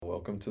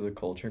welcome to the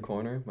Culture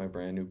Corner, my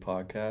brand new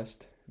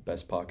podcast,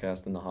 best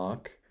podcast in the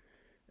Hawk.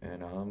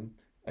 And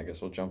I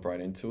guess we'll jump right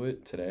into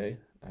it. Today,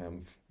 I have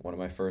one of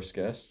my first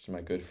guests,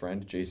 my good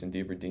friend Jason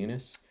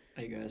Deberardinis,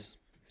 Hey guys.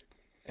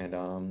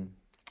 and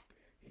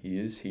he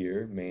is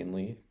here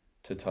mainly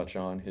to touch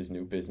on his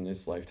new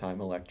business,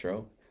 Lifetime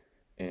Electro.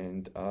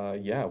 And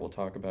yeah, we'll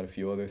talk about a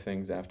few other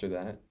things after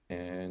that,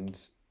 and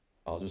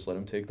I'll just let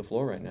him take the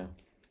floor right now.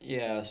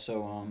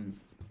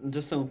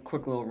 Just a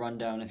quick little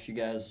rundown if you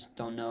guys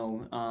don't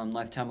know.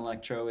 Lifetime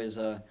Electro is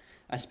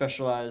I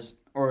specialize,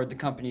 or the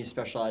company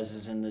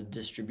specializes in the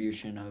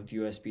distribution of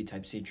USB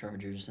Type C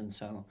chargers, and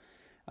so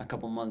a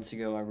couple months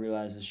ago I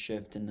realized this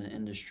shift in the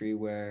industry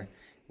where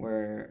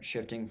we're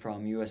shifting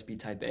from USB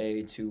Type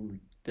A to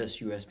this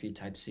USB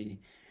Type C,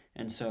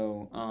 and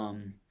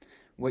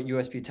what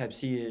USB Type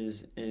C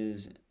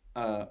is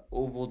a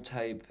oval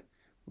type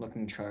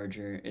looking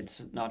charger.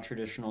 It's not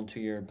traditional to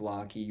your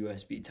blocky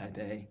USB Type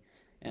A,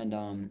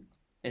 and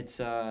it's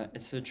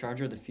the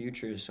charger of the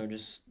future. So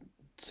just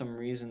some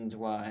reasons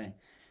why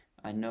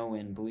I know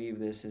and believe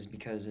this is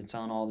because it's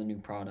on all the new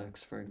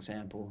products. For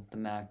example, the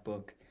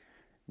MacBook,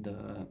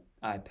 the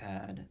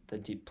iPad, the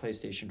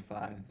PlayStation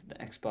 5, the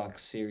Xbox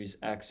Series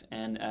X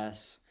and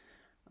S.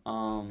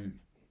 Um,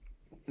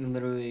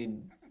 Literally,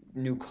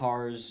 new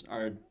cars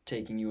are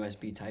taking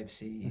USB Type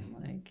C.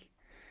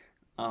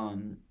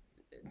 Um,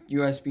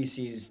 USB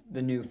C is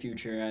the new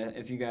future.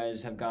 If you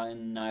guys have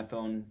gotten an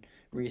iPhone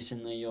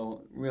recently,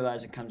 you'll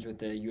realize it comes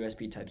with a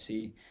USB Type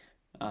C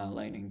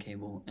lightning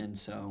cable,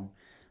 and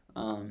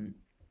um,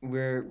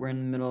 we're in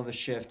the middle of a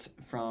shift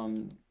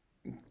from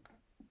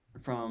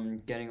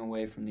getting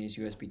away from these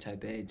USB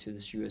Type A to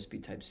this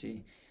USB Type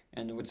C.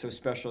 And what's so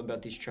special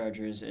about these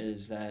chargers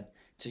is that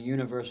it's a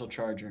universal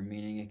charger,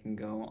 meaning it can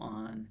go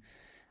on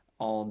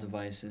all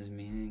devices,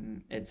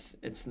 meaning it's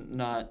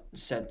not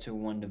set to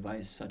one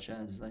device such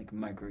as like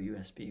micro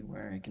USB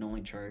where it can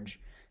only charge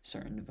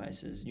certain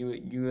devices.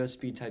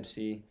 USB Type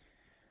C.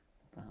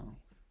 Oh,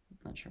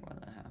 not sure why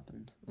that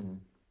happened. Mm.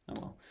 Oh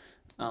well.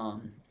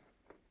 Um,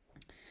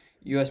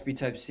 USB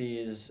Type C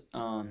is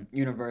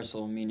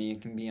universal,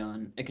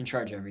 meaning it can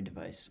charge every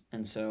device,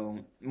 and so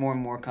more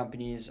and more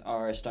companies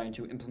are starting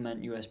to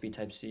implement USB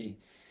Type C.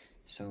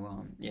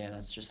 Yeah,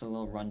 that's just a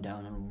little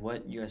rundown on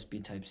what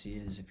USB Type C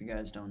is. If you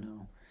guys don't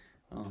know,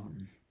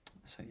 um,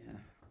 yeah,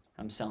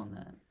 I'm selling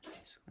that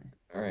basically.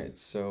 All right,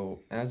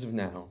 so as of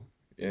now,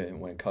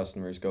 when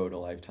customers go to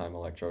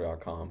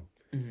lifetimeelectro.com,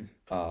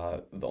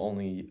 Mm-hmm. the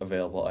only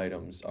available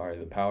items are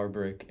the power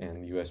brick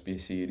and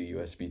USB-C to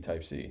USB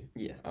Type-C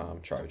Yeah,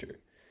 charger. correct.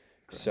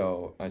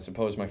 So I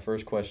suppose my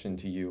first question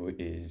to you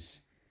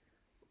is,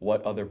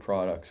 what other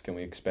products can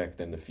we expect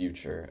in the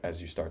future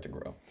as you start to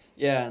grow?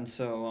 Yeah,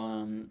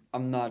 and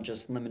I'm not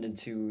just limited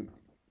to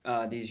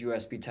these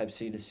USB Type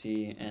C to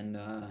C and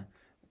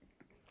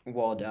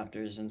wall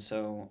adapters,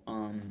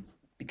 and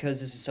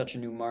because this is such a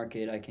new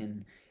market, I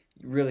can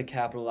really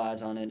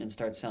capitalize on it and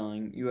start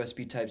selling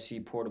USB Type C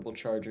portable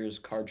chargers,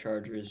 car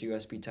chargers,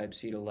 USB Type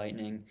C to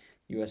Lightning,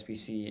 USB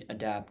C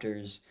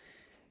adapters,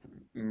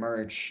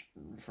 merch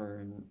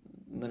for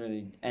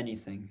literally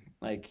anything.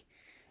 Like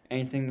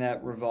anything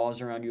that revolves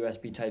around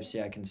USB Type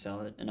C, I can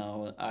sell it, and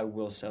I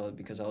will sell it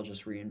because I'll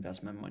just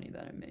reinvest my money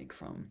that I make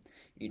from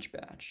each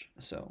batch.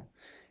 So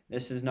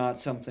this is not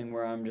something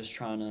where I'm just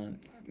trying to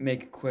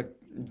make a quick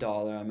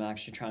dollar. I'm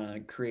actually trying to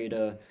create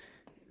a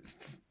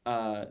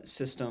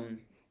system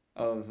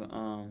of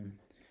um,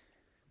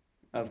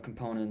 of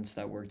components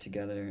that work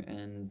together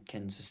and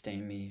can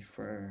sustain me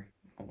for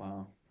a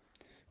while.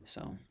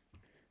 So All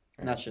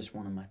right. that's just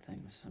one of my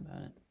things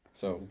about it.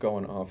 So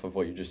going off of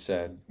what you just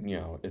said,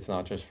 it's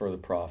not just for the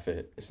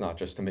profit. It's not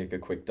just to make a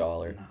quick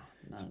dollar. No,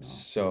 not at all.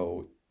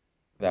 So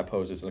that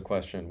poses the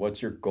question,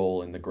 what's your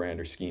goal in the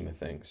grander scheme of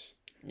things?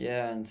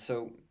 Yeah, and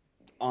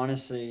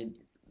honestly,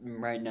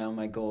 right now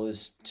my goal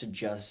is to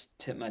just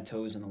tip my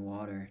toes in the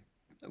water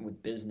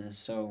with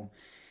business. Over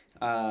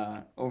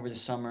the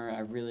summer, I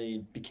really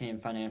became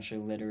financially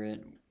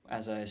literate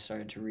as I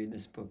started to read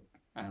this book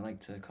I like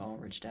to call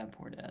Rich Dad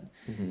Poor Dad.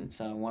 Mm-hmm. It's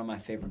one of my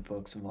favorite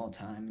books of all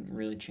time. It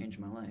really changed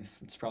my life.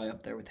 It's probably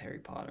up there with Harry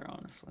Potter,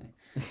 honestly.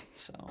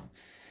 So,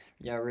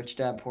 yeah, Rich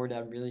Dad Poor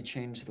Dad really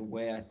changed the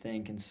way I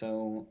think. And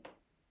so,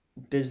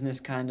 business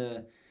kind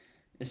of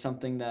is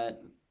something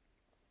that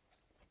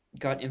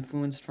got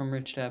influenced from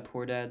Rich Dad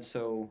Poor Dad.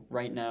 So,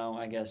 right now,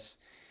 I guess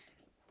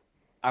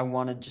I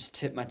want to just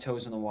tip my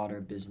toes in the water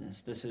of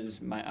business. This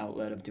is my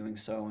outlet of doing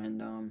so.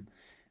 And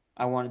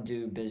I want to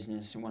do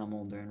business when I'm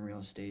older in real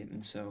estate,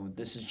 and so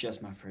this is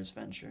just my first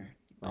venture.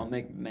 I'll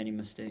make many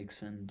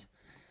mistakes, and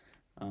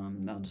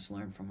I'll just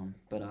learn from them.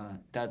 But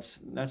that's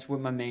what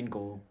my main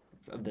goal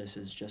of this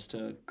is, just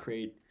to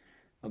create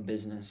a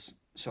business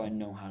so I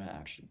know how to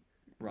actually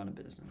run a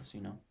business.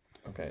 You know.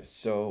 Okay,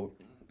 so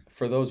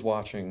for those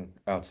watching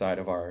outside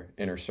of our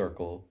inner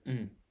circle,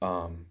 Mm.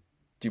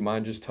 do you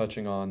mind just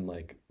touching on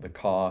like the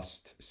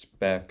cost,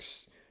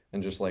 specs,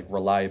 and just like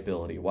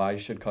reliability? Why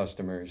should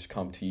customers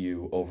come to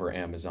you over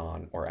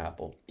Amazon or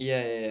Apple?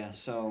 Yeah.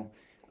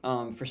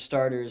 For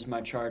starters,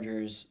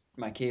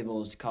 my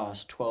cables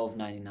cost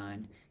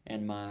 $12.99,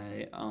 and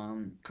my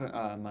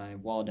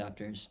wall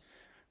adapters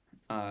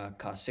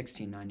cost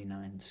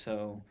 $16.99.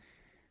 So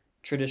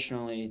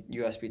traditionally,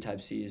 USB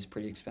Type C is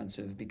pretty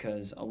expensive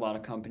because a lot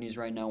of companies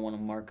right now want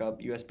to mark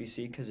up USB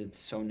C because it's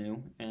so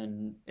new,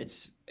 and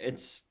it's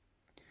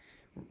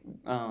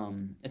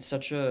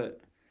such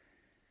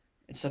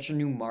a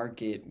new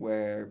market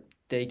where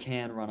they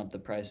can run up the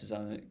prices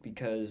on it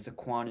because the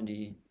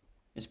quantity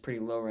is pretty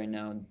low right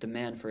now.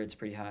 Demand for it's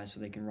pretty high, so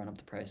they can run up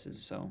the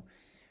prices. So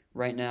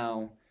right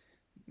now,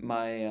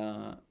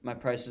 my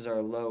prices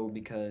are low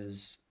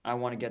because I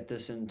want to get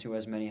this into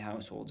as many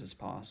households as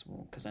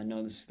possible because I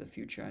know this is the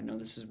future. I know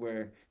this is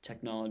where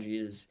technology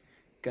is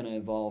gonna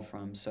evolve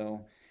from.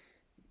 So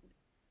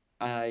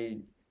I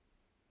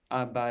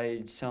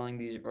by selling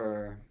these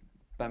or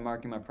by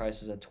marking my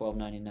prices at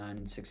 $12.99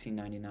 and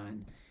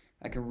 $16.99,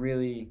 I can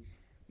really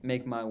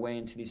make my way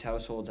into these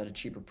households at a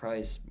cheaper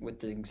price with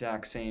the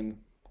exact same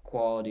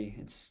quality.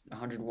 It's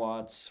 100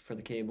 watts for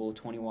the cable,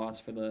 20 watts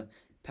for the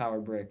power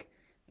brick,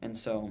 and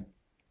so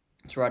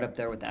it's right up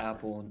there with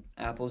Apple.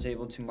 Apple's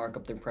able to mark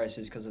up their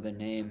prices because of their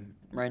name.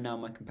 Right now,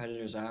 my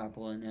competitors are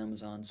Apple and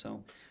Amazon,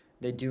 so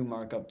they do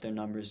mark up their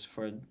numbers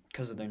for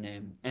because of their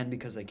name and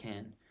because they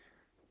can.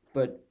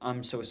 But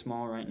I'm so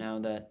small right now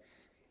that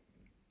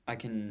I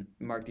can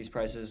mark these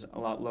prices a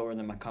lot lower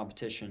than my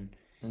competition,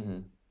 Mm-hmm.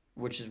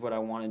 which is what I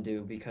want to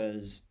do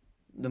because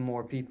the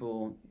more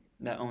people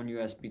that own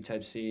USB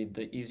Type C,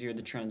 the easier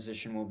the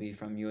transition will be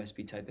from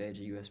USB Type A to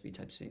USB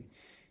Type C.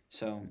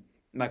 So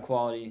my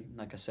quality,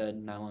 like I said,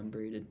 nylon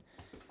braided,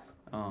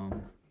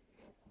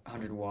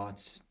 100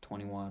 watts,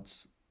 20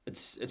 watts.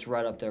 It's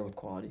right up there with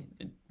quality.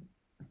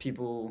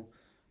 People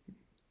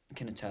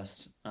can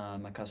attest.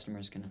 My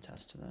customers can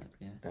attest to that.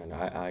 Yeah. And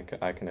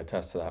I can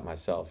attest to that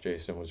myself.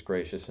 Jason was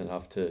gracious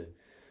enough to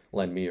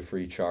lend me a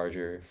free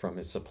charger from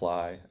his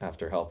supply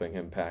after helping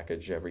him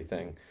package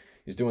everything.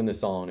 He's doing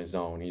this all on his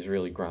own. He's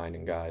really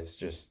grinding, guys.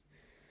 Just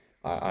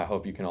I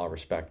hope you can all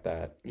respect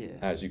that, Yeah.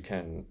 as you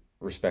can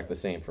respect the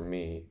same for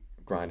me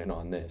grinding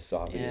on this. Yeah.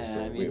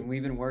 Obviously, I mean,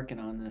 we've been working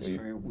on this we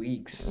for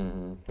weeks,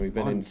 we've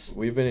been in months.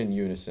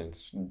 unison.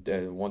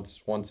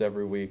 Once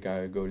every week,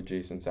 I go to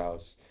Jason's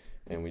house,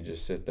 and we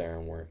just sit there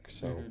and work.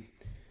 So Hmm.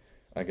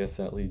 I guess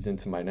that leads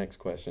into my next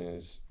question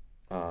is,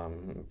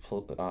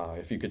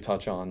 if you could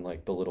touch on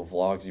like the little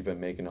vlogs you've been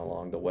making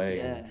along the way,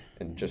 Yeah.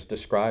 and just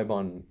describe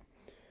on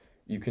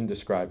you can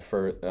describe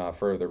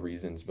further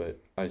reasons,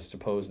 but I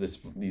suppose these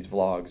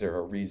vlogs are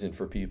a reason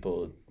for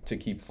people to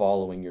keep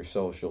following your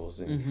socials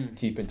and Hmm.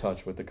 keep in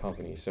touch with the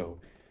company. So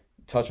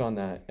touch on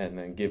that, and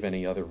then give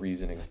any other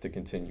reasonings to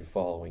continue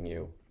following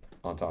you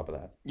on top of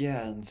that.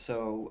 Yeah, and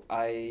so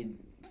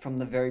from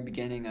the very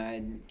beginning,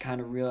 I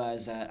kind of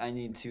realized that I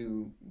need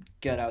to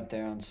get out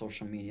there on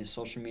social media.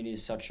 Social media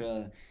is such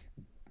a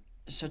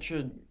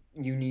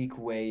unique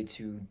way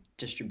to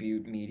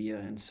distribute media,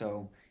 and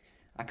so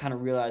I kind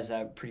of realized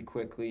that pretty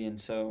quickly. And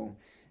so,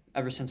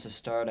 ever since the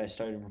start, I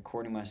started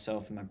recording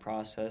myself in my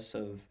process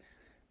of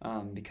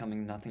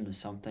becoming nothing to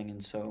something.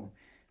 And so,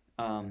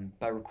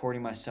 by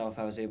recording myself,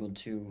 I was able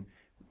to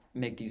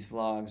make these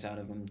vlogs out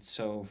of them.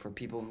 So for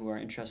people who are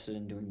interested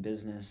in doing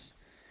business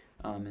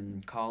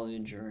in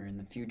college or in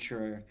the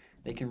future,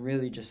 they can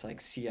really just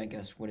like see, I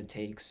guess, what it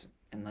takes.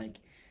 And like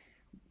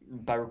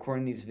by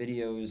recording these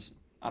videos,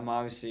 I'm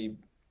obviously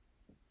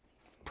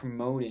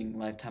promoting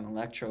Lifetime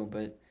Electro,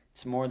 but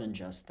it's more than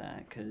just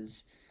that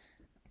because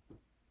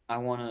I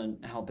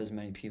want to help as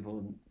many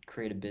people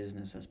create a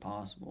business as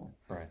possible.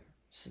 Right.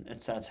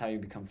 That's how you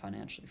become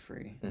financially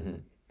free. Mm-hmm.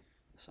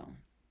 So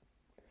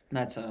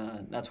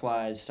that's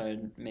why I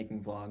started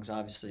making vlogs,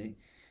 obviously,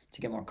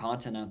 to get more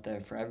content out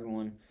there for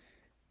everyone,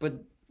 but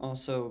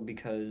also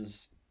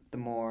because the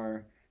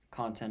more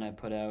content I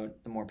put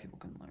out, the more people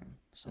can learn.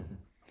 So Mm-hmm.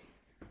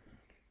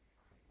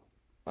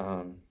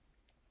 Um,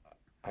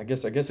 I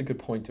guess a good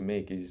point to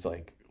make is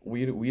like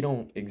we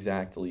don't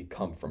exactly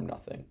come from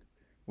nothing.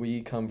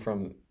 We come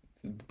from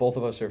both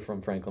of us are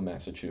from Franklin,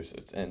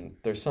 Massachusetts, and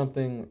there's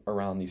something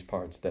around these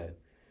parts that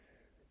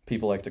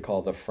people like to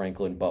call the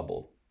Franklin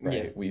bubble, yeah.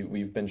 right?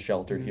 We've been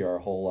sheltered Mm-hmm. here our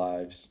whole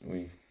lives.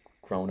 We've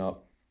grown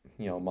up,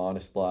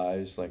 modest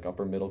lives, like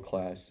upper middle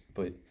class,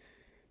 but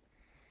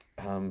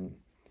um,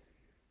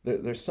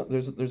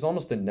 there's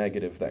almost a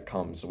negative that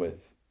comes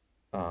with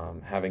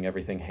having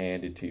everything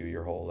handed to you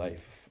your whole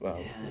life.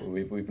 Yeah.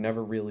 We've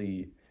never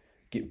really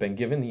been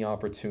given the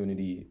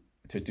opportunity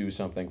to do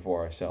something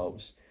for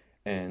ourselves.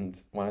 And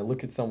when I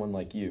look at someone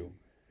like you,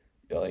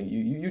 like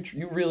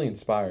you really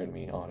inspired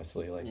me,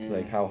 honestly. Like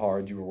Yeah. how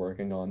hard you were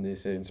working on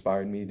this, it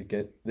inspired me to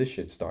get this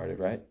shit started,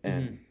 right?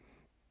 Mm-hmm.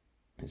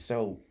 And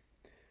so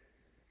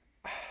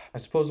I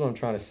suppose what I'm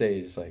trying to say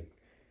is like,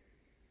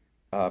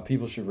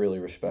 people should really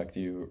respect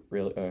you,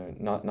 really,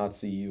 not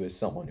see you as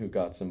someone who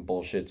got some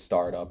bullshit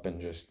startup and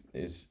just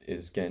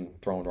is getting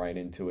thrown right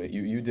into it.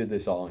 You did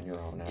this all on your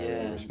own, and I really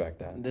Yeah. respect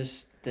that.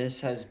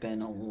 This has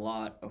been a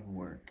lot of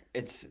work.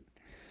 It's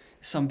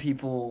some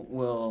people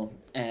will,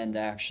 and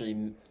actually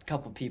a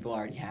couple people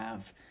already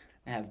have,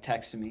 have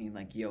texted me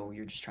like, "Yo,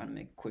 you're just trying to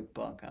make a quick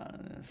buck out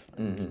of this." Like,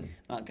 Mm-hmm. I'm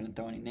not gonna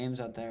throw any names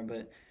out there,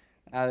 but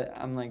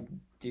I'm like,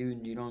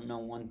 dude, you don't know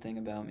one thing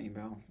about me,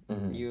 bro.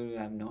 Mm-hmm. You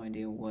have no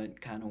idea what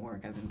kind of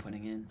work I've been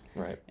putting in.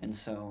 Right. And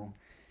so,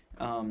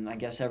 I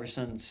guess ever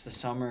since the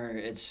summer,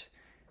 it's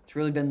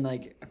really been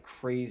like a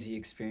crazy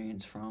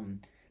experience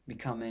from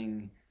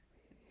becoming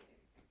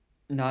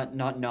not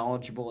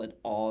knowledgeable at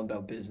all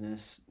about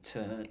business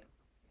to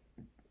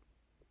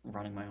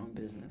running my own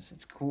business.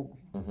 It's cool.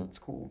 Mm-hmm. It's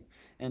cool.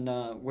 And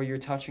what you're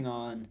touching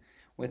on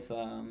with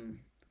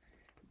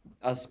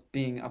us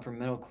being upper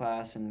middle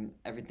class and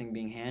everything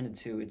being handed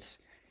to, it's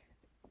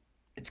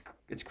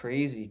it's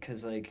crazy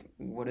because like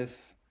what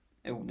if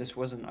this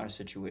wasn't our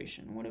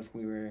situation? What if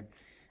we were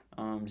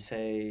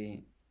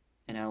say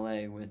in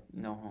LA with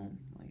no home?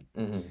 Like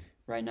Mm-hmm.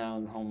 right now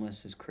the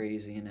homeless is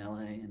crazy in LA,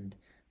 and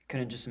I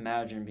couldn't just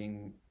imagine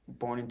being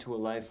born into a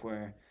life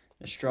where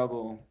the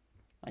struggle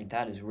like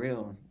that is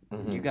real.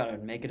 Mm-hmm. You gotta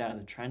make it out of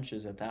the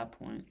trenches at that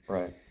point.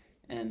 Right.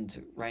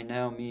 And right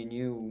now, me and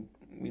you,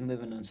 we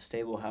live in a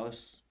stable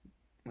house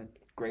with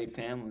great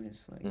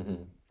families. Like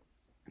Mm-hmm.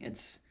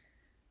 it's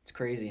it's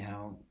crazy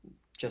how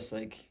just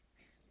like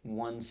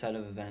one set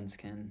of events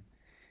can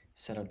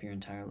set up your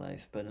entire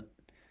life. But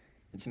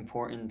it's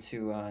important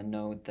to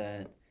note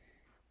that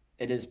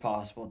it is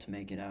possible to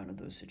make it out of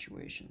those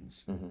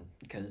situations Mm-hmm.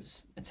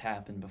 because it's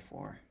happened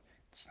before.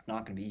 It's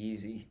not going to be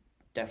easy.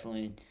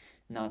 Definitely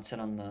not set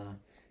on the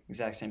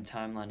exact same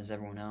timeline as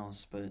everyone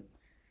else, but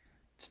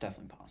it's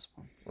definitely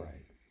possible.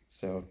 Right.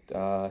 So,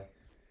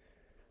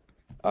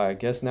 I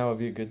guess now would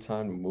be a good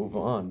time to move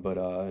on, but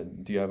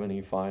do you have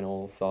any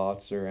final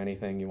thoughts or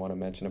anything you want to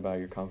mention about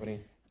your company?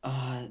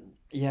 Uh,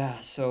 yeah.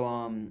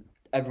 So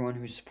everyone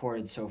who's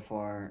supported so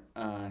far,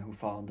 who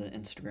followed the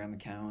Instagram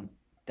account,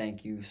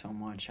 thank you so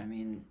much. I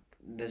mean,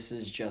 this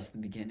is just the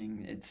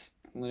beginning. It's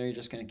literally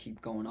just gonna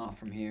keep going off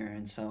from here,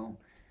 and so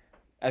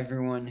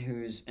everyone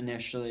who's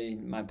initially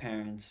my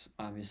parents,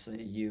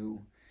 obviously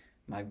you,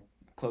 my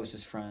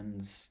closest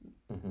friends,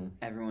 Mm-hmm.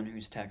 everyone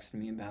who's texted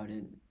me about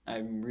it, I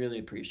really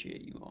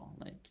appreciate you all.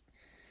 Like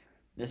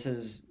this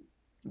has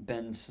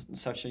been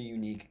such a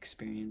unique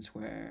experience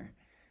where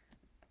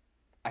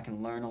I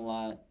can learn a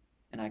lot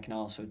and I can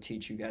also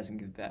teach you guys and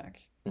give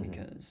back Mm-hmm.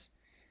 because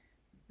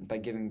by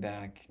giving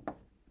back,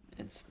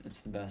 it's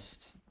the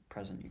best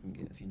present you can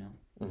give. You know,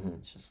 Mm-hmm.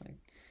 it's just like,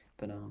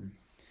 but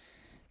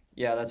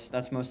yeah,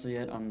 that's mostly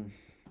it on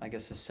I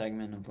guess this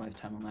segment of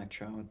Lifetime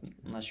Electro.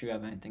 Unless you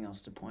have anything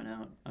else to point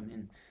out, I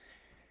mean,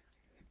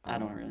 I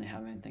Um, don't really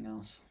have anything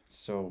else.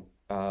 so,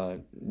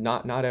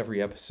 not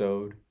every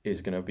episode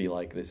is gonna be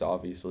like this.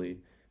 Obviously,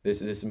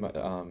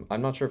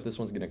 I'm not sure if this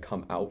one's gonna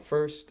come out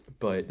first,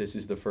 but this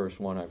is the first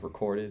one I've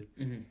recorded,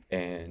 Mm-hmm.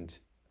 and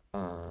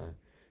uh,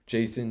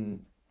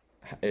 Jason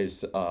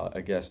is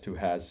a guest who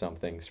has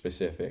something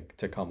specific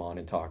to come on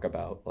and talk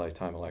about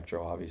Lifetime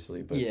Electro,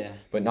 obviously, Yeah,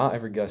 but not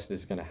every guest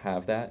is gonna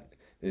have that.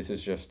 This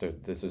is just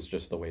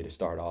the way to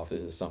start off.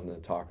 This is something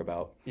to talk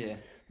about. yeah.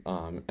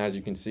 As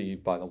you can see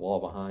by the wall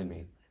behind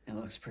me, It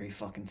looks pretty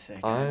fucking sick.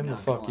 I'm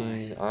not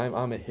gonna lie.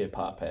 I'm a hip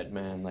hop head,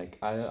 man. Like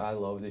I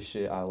love this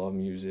shit. I love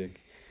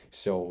music.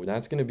 So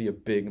that's gonna be a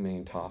big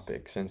main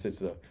topic since it's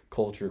the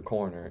culture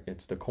corner.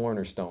 It's the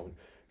cornerstone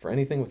for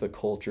anything with a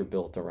culture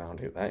built around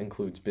it. That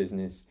includes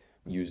business,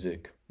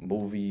 music,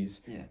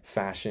 movies, Yeah.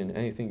 fashion,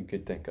 anything you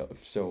could think of.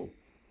 So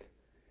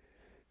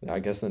I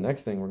guess the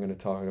next thing we're gonna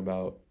talk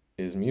about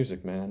is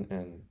music, man.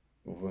 And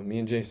me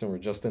and Jason were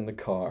just in the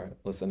car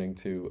listening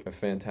to a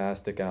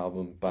fantastic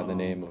album by the Oh,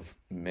 name of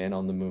Man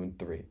on the Moon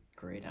 3.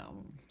 great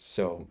album.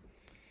 So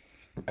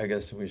I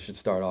guess we should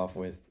start off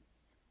with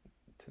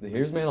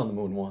here's Man on the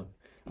Moon 1.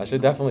 I should Man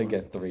on the definitely Moon.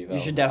 get 3 You though.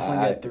 should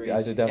definitely get three,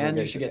 I should and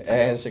definitely you should get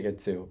and I two. should get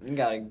 2.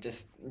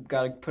 You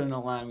gotta put in a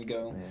line. We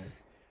go Man.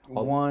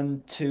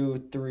 1,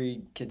 2,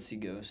 3. Kids see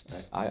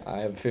ghosts. I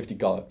have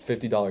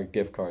 $50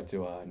 gift card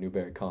to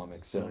Newberry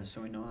Comics. So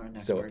we know our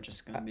next So purchase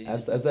is gonna be.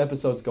 as the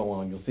episodes go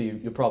on,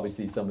 you'll probably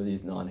see some of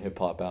these non hip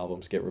hop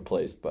albums get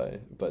replaced by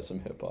some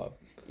hip hop.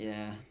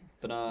 Yeah,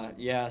 but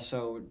yeah.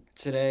 So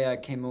today I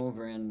came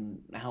over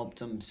and helped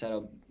him set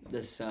up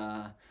this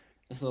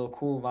little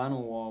cool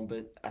vinyl wall.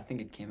 But I think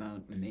it came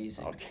out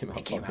amazing. Oh, it came out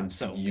It came fucking out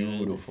so good.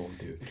 beautiful,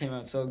 dude. It came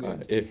out so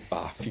good. If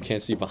you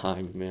can't see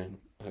behind me, man.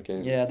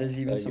 Okay. Yeah, there's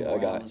even some I more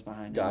got albums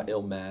behind got you.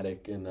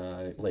 Illmatic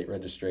and Late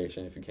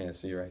Registration. If you can't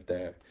see right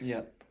there.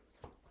 Yep.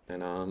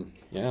 And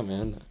yeah,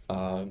 man.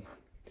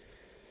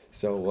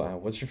 So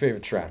what's your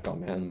favorite track on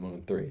Man on the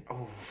Moon 3?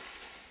 Oh,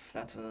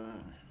 that's a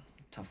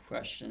tough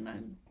question.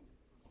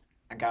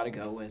 I gotta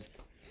go with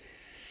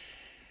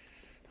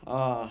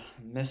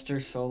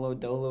Mr. Solo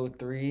Dolo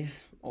 3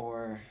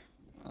 or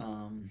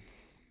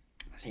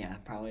yeah,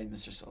 probably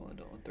Mr. Solo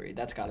Dolo 3.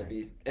 That's gotta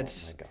be. Oh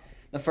It's my god.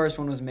 the first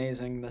one was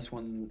amazing. This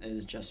one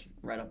is just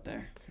right up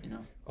there. You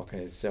know,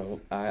 Okay, so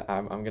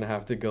I'm gonna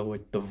have to go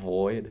with The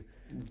Void,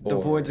 The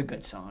or Void's a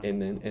good song.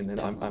 and then I'm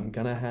Definitely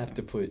gonna up have there.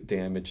 to put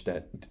Damaged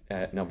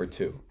at number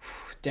 2.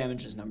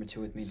 Damage is number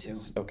 2 with me too.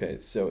 Okay,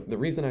 so the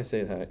reason I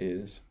say that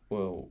is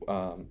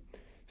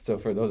So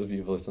for those of you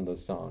who've listened to the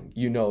song,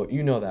 you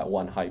know that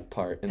one hype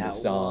part in the That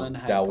song. one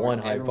hype That part, one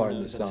hype everyone part in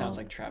the knows it sounds song.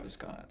 like Travis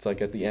Scott. It's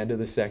like at the end of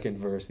the second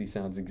verse, he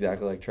sounds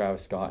exactly like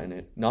Travis Scott in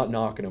it. Not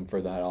knocking him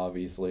for that,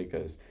 obviously,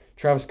 because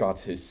Travis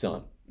Scott's his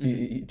son.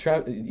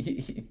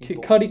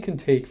 Cuddy can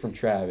take from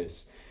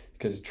Travis,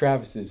 because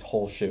Travis's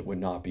whole shit would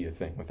not be a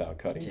thing without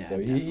Cuddy. Yeah, So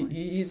definitely.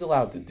 he's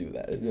allowed to do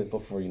that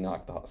before you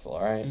knock the hustle,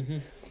 all right?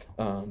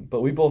 Mm-hmm.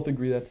 But we both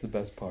agree that's the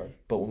best part.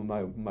 But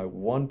my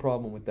one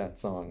problem with that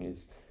song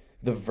is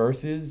the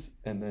verses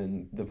and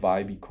then the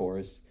vibey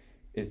chorus.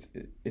 It's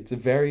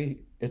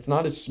it's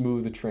not as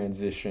smooth a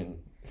transition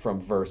from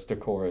verse to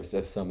chorus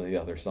as some of the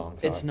other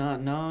songs It's are.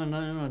 not.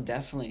 No.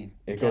 Definitely.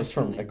 It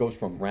Definitely. goes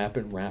from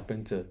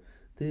rapping to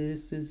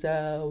this is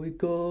how it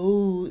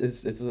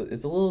goes. It's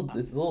a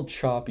little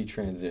choppy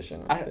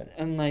transition right there.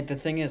 And like the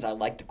thing is, I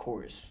like the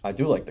chorus. I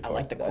do like the I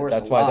chorus. like the chorus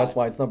That's a why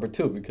lot. it's number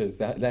two, because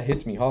that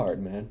hits me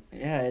hard, man.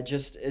 Yeah, it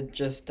just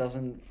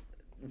doesn't.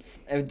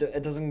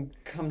 It doesn't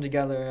come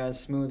together as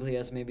smoothly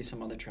as maybe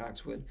some other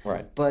tracks would.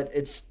 Right. But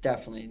it's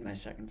definitely my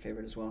second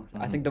favorite as well.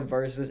 I think the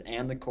verses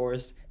and the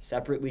chorus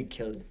separately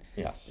killed it.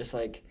 Yes. Just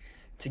like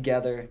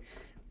together,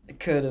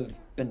 it could have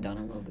been done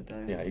a little bit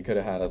better. Yeah, he could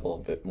have had a little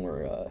bit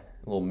more, a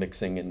little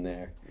mixing in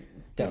there.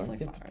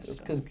 Definitely fire.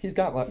 Because he's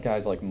got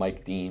guys like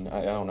Mike Dean.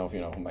 I don't know if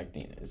you know who Mike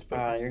Dean is,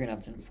 but You're gonna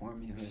have to inform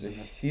me who's in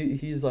it.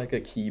 he's like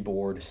a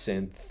keyboard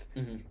synth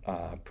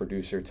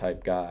producer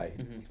type guy.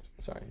 Mm-hmm.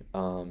 Sorry.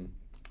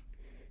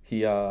 He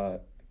does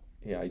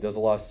a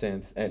lot of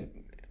synths, and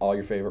all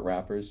your favorite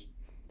rappers,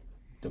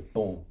 the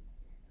boom,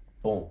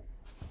 boom,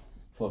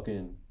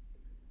 fucking,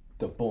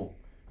 the boom.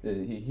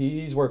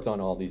 He's worked on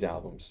all these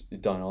albums,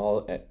 done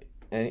all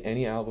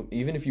any album.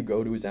 Even if you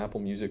go to his Apple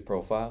Music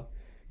profile,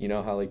 you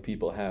know how like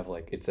people have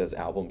like it says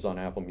albums on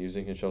Apple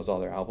Music and shows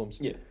all their albums.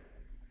 Yeah.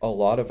 A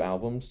lot of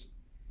albums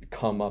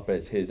come up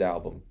as his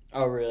album.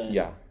 Oh really?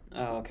 Yeah.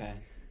 Oh okay.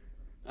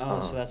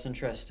 Oh, so that's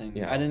interesting.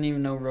 Yeah. I didn't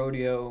even know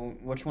Rodeo.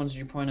 Which ones did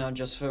you point out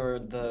just for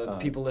the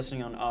people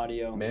listening on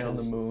audio? Man on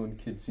the Moon,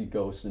 Kids See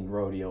Ghosts, and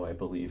Rodeo, I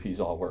believe he's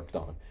all worked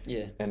on.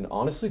 Yeah. And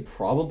honestly,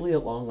 probably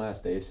at long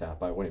last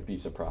ASAP, I wouldn't be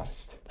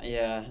surprised.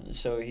 Yeah,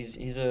 so he's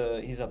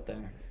up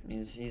there.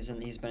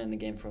 He's been in the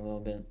game for a little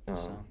bit.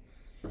 So.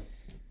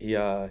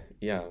 Yeah,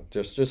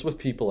 just with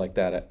people like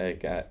that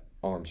at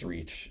arm's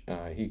reach,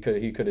 he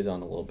could have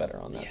done a little better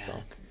on that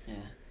song. Yeah.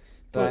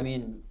 But I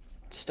mean,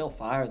 still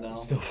fire though.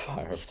 Still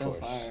fire, of Still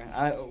course.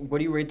 fire. What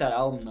do you rate that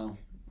album though?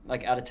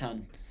 Like out of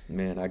 10?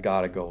 Man, I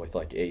gotta go with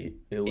like 8,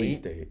 at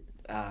least 8.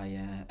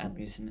 Yeah, at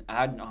least.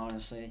 I'd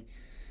honestly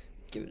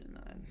give it a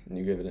 9.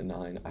 You give it a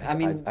 9. I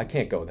mean, I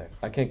can't go there.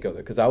 I can't go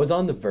there because I was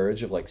on the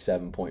verge of like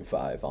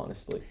 7.5,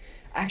 honestly.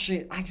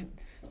 Actually,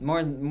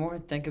 more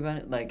think about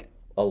it, like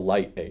a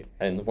light 8.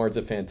 In the words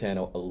of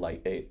Fantano, a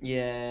light 8.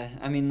 Yeah,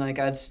 I mean, like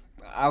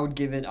I would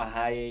give it a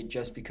high 8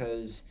 just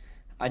because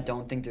I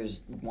don't think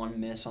there's one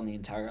miss on the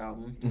entire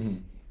album. Mm-hmm.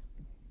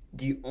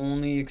 The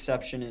only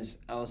exception is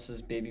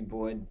Elsa's Baby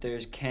Boy. There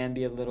can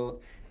be a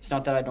little. It's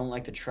not that I don't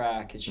like the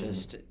track. It's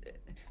just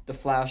the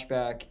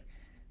flashback.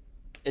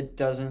 It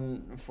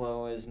doesn't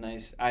flow as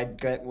nice. I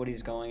get what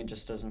he's going. It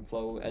just doesn't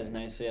flow as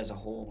nicely as a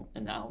whole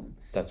in the album.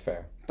 That's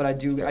fair. But I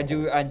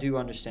do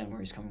understand where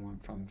he's coming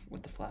from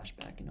with the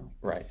flashback. You know.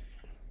 Right.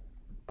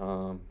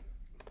 I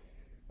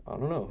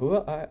don't know who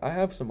I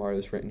have some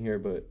artists written here,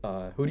 but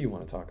who do you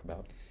want to talk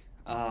about?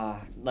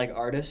 Like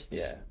artists.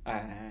 Yeah.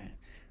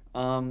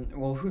 Alright.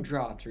 Well, who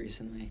dropped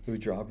recently? Who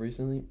dropped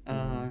recently?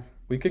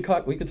 We could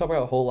talk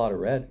about a whole lot of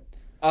Red.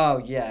 Oh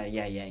yeah.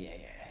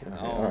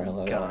 All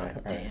right,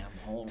 God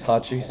damn.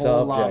 Touchy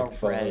subject,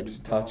 folks. Red,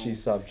 touchy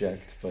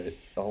subject, but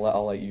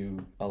I'll let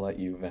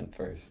you vent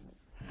first.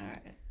 Alright.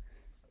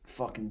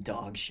 Fucking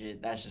dog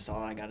shit. That's just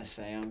all I gotta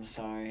say. I'm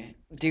sorry,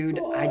 dude.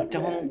 Come on, I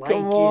don't man. like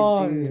Come it,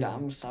 on. dude.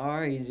 I'm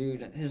sorry,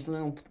 dude. His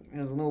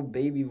little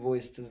baby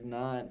voice does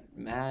not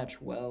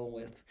match well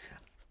with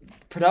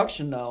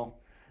production, though.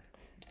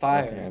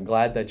 Fire. Okay, I'm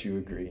glad that you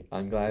agree.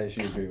 I'm glad that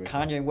you agree with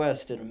Kanye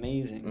West did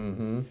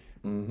amazing.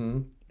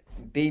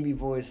 Baby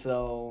voice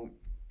though,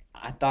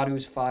 I thought he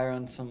was fire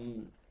on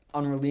some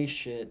unreleased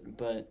shit,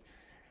 but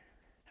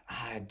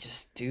I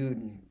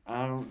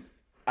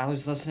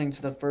was listening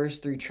to the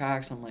first 3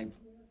 tracks. I'm like,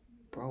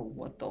 bro,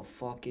 what the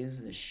fuck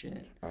is this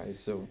shit? All right,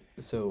 so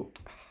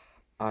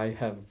I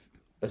have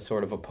a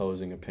sort of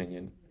opposing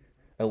opinion.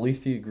 At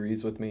least he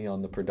agrees with me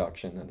on the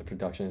production, and the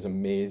production is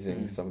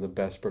amazing. Some of the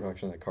best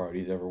production that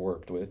Cardi's ever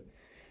worked with.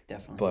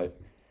 Definitely.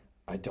 But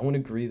I don't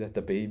agree that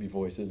the baby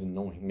voice is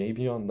annoying.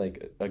 Maybe on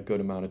like a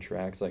good amount of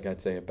tracks, like I'd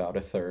say about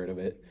a third of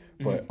it.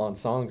 But on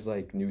songs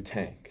like New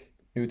Tank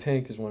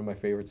is one of my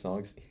favorite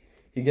songs.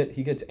 He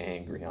gets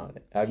angry on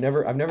it. I've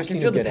never seen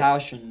him feel the get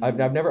passion. I've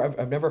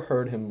never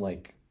heard him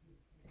like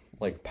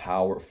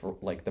power for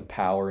like the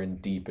power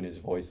and deep in his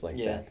voice like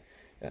that.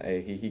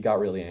 He got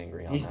really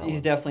angry on that.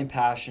 He's definitely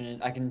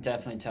passionate. I can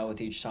definitely tell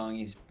with each song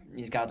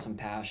he's got some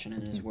passion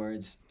in his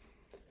words.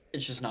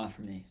 It's just not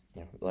for me.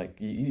 Yeah, like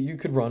you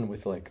could run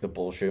with like the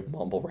bullshit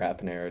mumble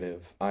rap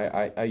narrative.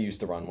 I used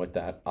to run with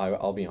that.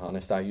 I'll be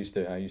honest. I used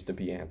to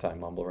be anti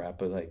mumble rap,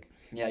 but like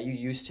Yeah, you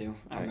used to.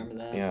 I remember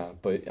that. Yeah,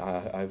 but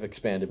I've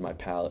expanded my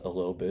palette a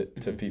little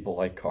bit to Hmm. people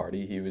like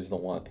Cardi. He was the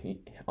one. He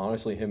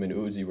honestly, him and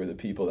Uzi were the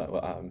people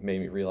that made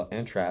me realize,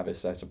 and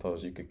Travis, I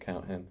suppose you could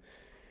count him.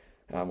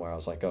 Where I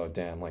was like, oh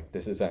damn, like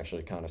this is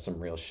actually kind of some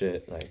real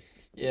shit. Like,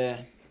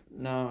 Yeah,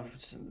 no,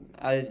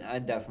 I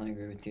definitely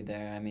agree with you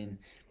there. I mean,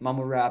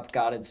 mumble rap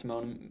got its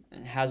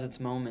has its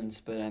moments,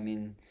 but I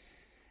mean,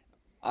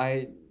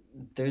 I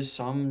there's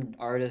some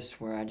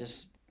artists where I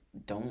just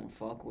don't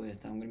fuck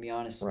with. I'm gonna be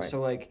honest. right. So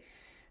like,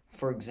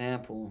 for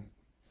example,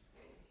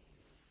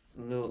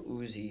 Lil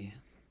Uzi,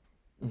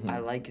 I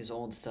Hmm. like his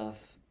old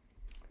stuff.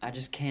 I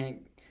just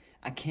can't.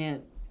 I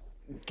can't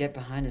get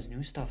behind his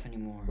new stuff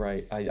anymore.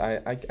 Right.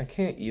 I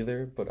can't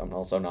either, but I'm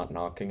also not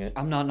knocking it.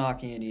 I'm not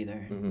knocking it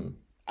either. Hmm.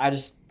 I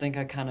just think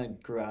I kind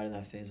of grew out of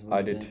that phase a I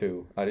little did bit.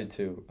 too. I did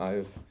too.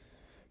 I've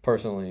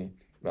personally,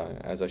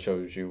 as I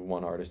showed you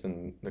one artist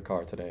in the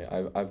car today,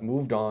 I've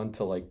moved on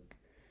to like,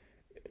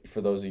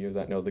 for those of you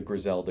that know the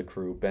Griselda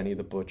crew, Benny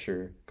the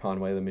Butcher,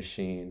 Conway the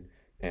Machine,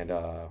 and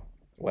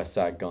West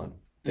Side Gun.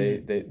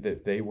 Mm-hmm.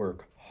 They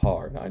work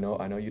hard. I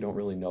know you don't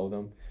really know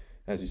them,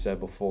 as you said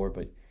before,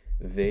 but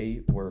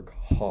they work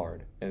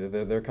hard, and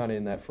they're kind of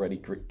in that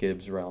Freddie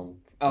Gibbs realm.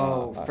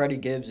 Oh, Freddie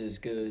Gibbs is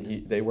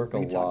good. They work a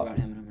We can talk lot. about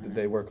him in a minute.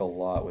 They work a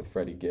lot with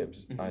Freddie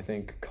Gibbs. I Hmm.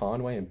 think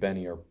Conway and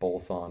Benny are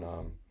both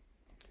on.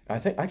 I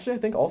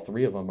think all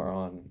three of them are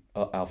on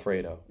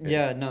Alfredo.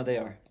 Yeah, no, they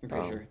are. I'm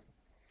pretty Um, sure.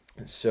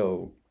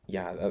 so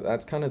yeah,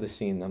 that's kind of the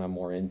scene that I'm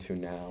more into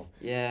now.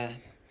 Yeah,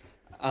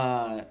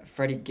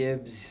 Freddie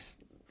Gibbs.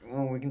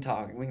 Well, we can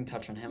talk. We can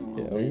touch on him a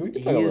Yeah, little we bit.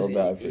 can talk a little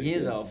about Freddie He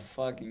is a Gibbs.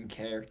 fucking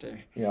character.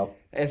 Yep.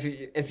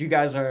 If you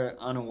guys are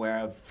unaware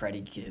of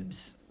Freddie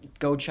Gibbs,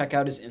 go check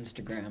out his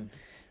Instagram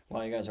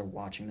while you guys are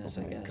watching Oh this.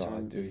 I my guess.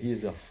 god, dude, he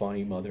is a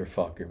funny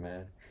motherfucker,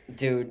 man.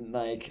 Dude,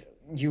 like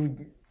you,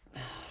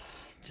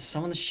 just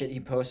some of the shit he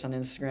posts on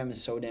Instagram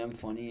is so damn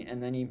funny,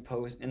 and then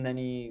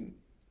he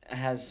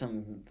has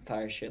some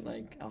fire shit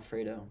like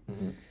Alfredo,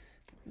 Hmm.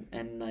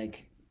 and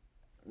like,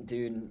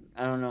 dude,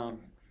 I don't know,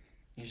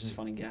 he's just a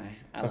funny guy.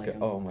 I like Okay.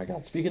 him. Oh my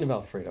god. Speaking of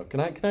Alfredo, can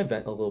I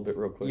vent a little bit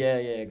real quick? Yeah,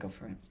 yeah, go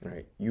for it. All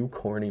right, you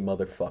corny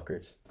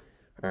motherfuckers.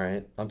 All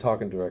right, I'm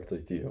talking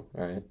directly to you.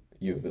 All right,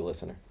 you the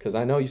listener, because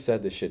I know you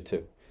said this shit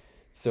too.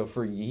 So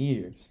for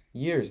years,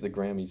 the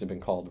Grammys have been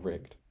called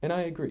rigged, and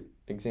I agree.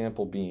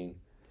 Example being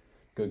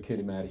Good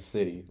Kid, Mad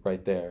City,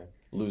 right there,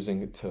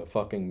 losing to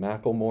fucking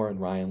Macklemore and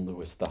Ryan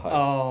Lewis, the heist.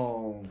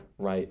 Oh,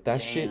 Right,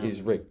 that shit is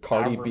damn, rigged.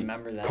 I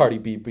remember Cardi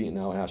that. B beating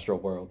out Astro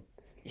World.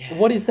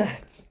 What is Yeah,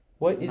 that?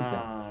 What is that?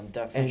 nah, And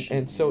definition.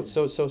 and so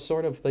so so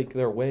sort of like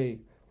their way.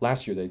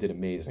 Last year they did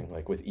amazing,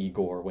 like with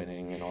Igor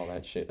winning and all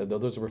that shit.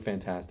 Those were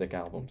fantastic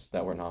albums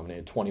that were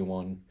nominated.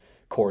 21,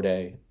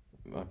 Corday,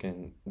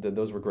 fucking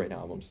those were great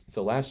albums.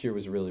 So last year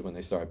was really when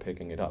they started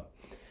picking it up,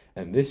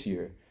 and this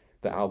year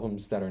the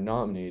albums that are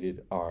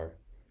nominated are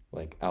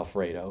like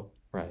Alfredo,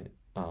 right?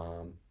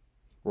 Um,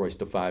 Royce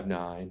da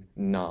 5'9",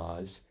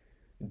 Nas,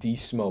 D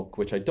Smoke,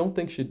 which I don't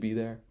think should be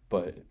there,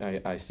 but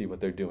I see what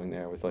they're doing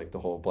there with like the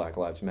whole Black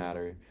Lives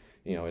Matter,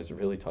 it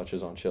really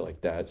touches on shit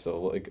like that.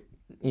 So like,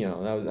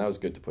 that was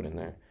good to put in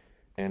there.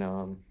 And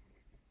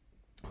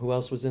who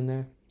else was in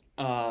there?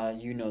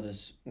 You know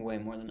this way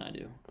more than I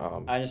do.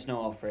 Um, I just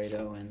know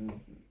Alfredo and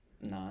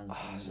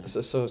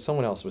Nas. so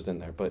someone else was in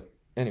there, but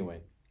anyway,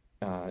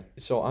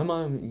 so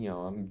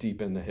I'm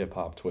deep in the hip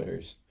hop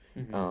Twitters,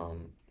 Hmm.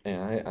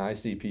 and I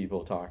see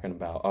people talking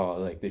about, oh,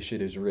 like this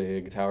shit is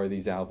rigged. How are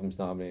these albums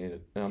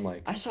nominated?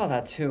 I saw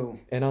that too.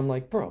 And I'm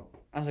like, bro,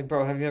 I was like,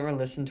 bro, have you ever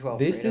listened to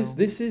this Alfredo? is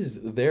this is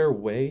their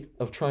way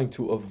of trying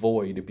to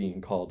avoid being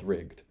called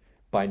rigged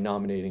by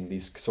nominating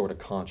these sort of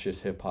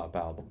conscious hip hop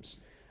albums.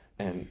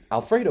 And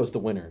Alfredo's the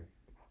winner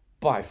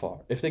by far.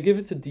 If they give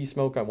it to D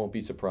Smoke, I won't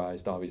be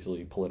surprised.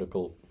 Obviously,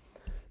 political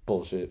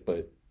bullshit,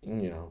 but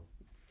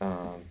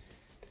um,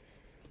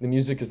 the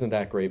music isn't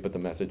that great, but the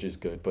message is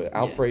good. But Yeah.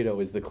 Alfredo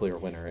is the clear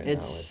winner in that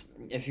It's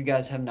if you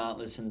guys have not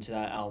listened to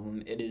that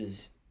album, it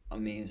is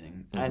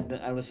amazing.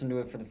 Mhm. I listened to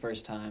it for the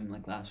first time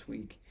like last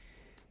week,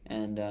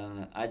 and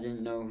I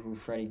didn't know who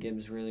Freddie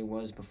Gibbs really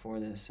was before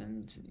this,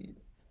 and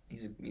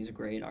he's a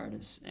great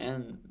artist,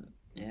 and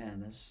yeah,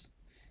 that's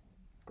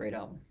a great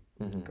album.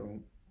 Mhm.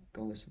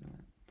 Go listen to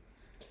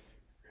it.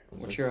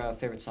 What's It's- your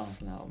favorite song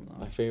from the album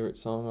My though? favorite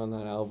song on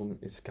that album?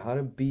 It's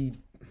gotta be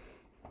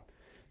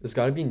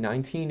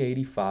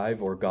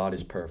 1985 or God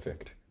is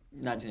Perfect.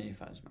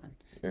 1985 is mine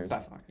There's by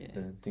far. Yeah.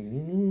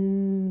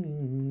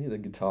 the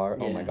guitar.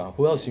 Oh my Yeah, God,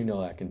 who else yeah. you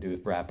know that can do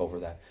rap over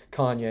that?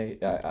 Kanye,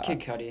 Kid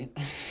Cudi.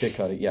 Kid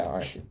Cudi. Yeah, all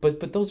right.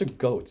 But those are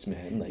goats,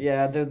 man. Like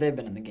Yeah, they've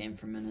been in the game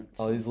for minutes.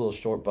 all these little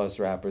short bus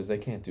rappers, they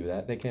can't do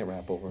that. They can't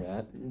rap over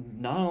that.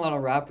 Not a lot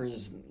of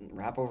rappers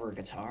rap over a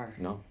guitar.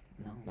 No,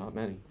 No. not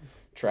many.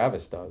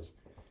 Travis does.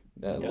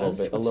 A little Does?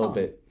 bit, a What little song?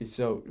 bit.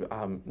 So,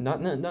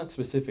 not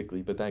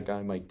specifically, but that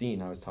guy Mike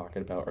Dean I was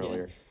talking about Yeah.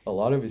 earlier. A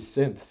lot of his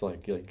synths,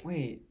 like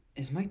Wait,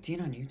 is Mike Dean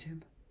on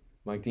YouTube?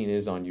 Mike Dean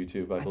is on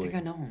YouTube, I I believe.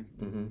 think I know him.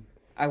 Mm-hmm.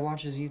 I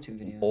watch his YouTube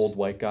videos. Old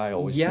white guy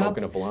always Yep.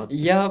 smoking a blunt.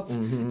 Yep.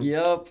 Mm-hmm.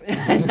 Yep.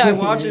 And I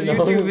watch his You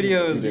know, YouTube you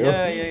videos. do?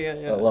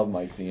 Yeah. I love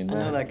Mike Dean, I know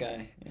man. that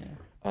guy.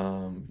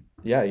 Yeah.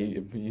 Yeah,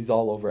 he's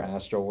all over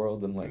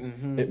Astroworld, and like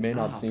it may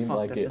not seem Fuck,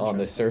 like that's it on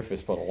the interesting.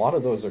 surface, but a lot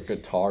of those are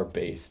guitar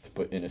based,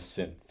 but in a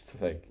synth.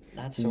 Like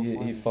That's so he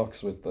funny.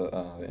 fucks with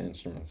the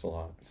instruments a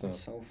lot. So That's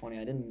so funny.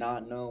 I did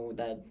not know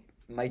that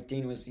Mike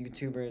Dean was a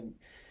YouTuber.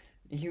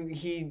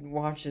 He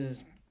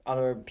watches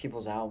other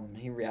people's albums.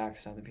 He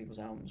reacts to other people's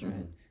albums, right?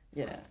 mhm.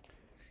 Yeah.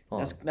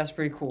 Hold on. That's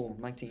pretty cool,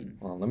 Mike Dean.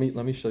 Hold on,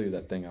 let me show you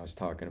that thing I was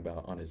talking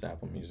about on his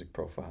Apple Music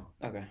profile.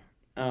 Okay.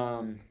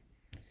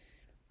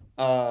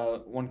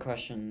 One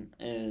question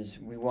is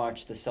we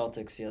watched the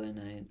Celtics the other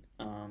night.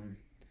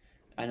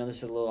 I know this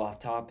is a little off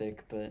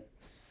topic, but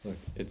Look,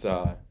 it's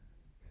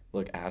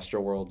look,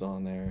 Astroworld's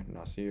on there.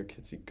 Nasir,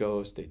 Kitsy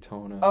Ghost,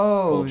 Daytona,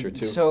 Culture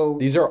 2. so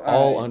These are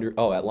all alright, under.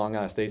 Oh, at Long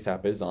Island State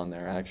Sap is on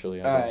there actually,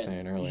 as I was alright.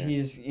 saying earlier.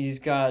 He's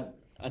got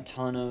a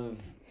ton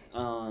of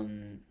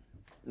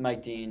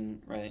Mike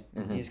Dean, right?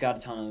 Mhm. He's got a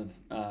ton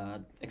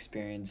of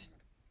experience.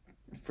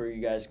 For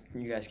you guys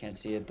can't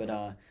see it,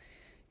 but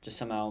just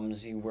some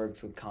albums he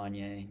worked with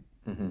Kanye,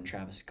 Mhm.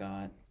 Travis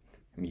Scott,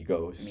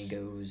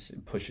 Migos,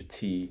 Pusha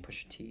T.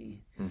 Pusha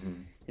T.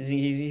 Mhm.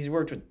 He's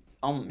worked with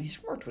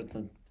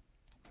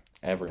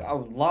Everyone. a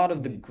lot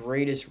of the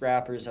greatest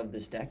rappers of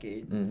this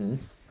decade, Mhm.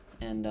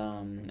 and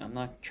I'm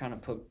not trying to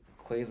put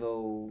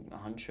Quavo,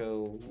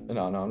 Huncho.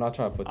 No, I'm not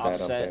trying to put that up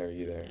Offset. there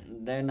either.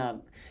 They're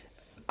not.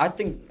 I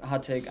think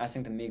hot take. I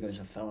think the Migos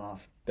have fell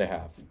off. They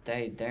have.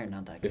 They're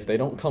not that good. If they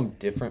don't come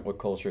different with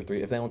Culture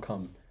 3, if they don't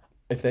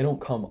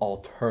come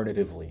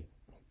alternatively,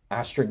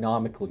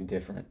 astronomically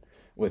different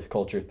with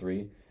Culture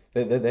 3,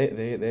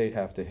 they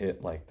have to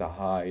hit like the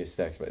highest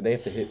they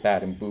have to hit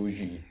Bad and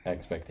Bougie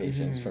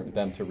expectations for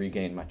them to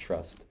regain my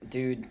trust.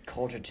 Dude,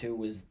 Culture 2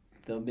 was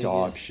the biggest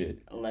Dog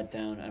shit.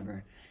 letdown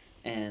ever.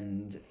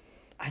 And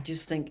I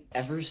just think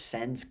ever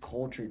since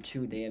Culture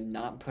 2, they have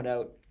not put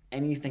out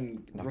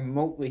anything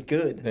remotely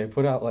good. They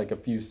put out like a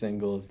few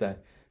singles that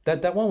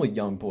one with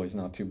Young Boy's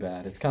not too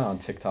bad. It's kind of on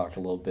TikTok a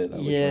little bit. That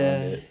was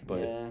ruined it, but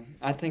yeah.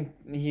 I think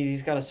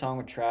he's got a song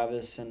with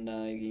Travis and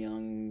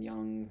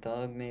Young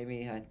Thug,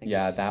 maybe. I think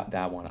yeah, it's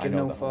that one. I Give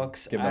know No that one.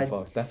 Fucks. Give No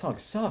Fucks. That song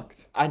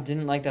sucked. I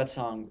didn't like that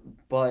song,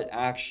 but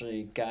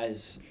actually,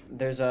 guys,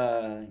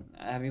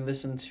 have you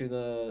listened to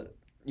the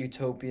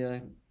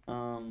Utopia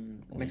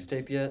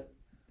mixtape yet?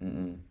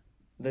 Mm-mm.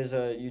 There's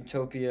a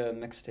Utopia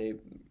mixtape,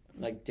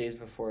 like days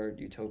before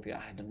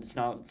Utopia. That's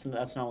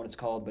not what it's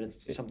called, but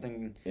it's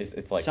something.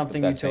 It's like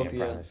something that same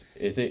Utopia. premise.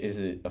 Is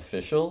it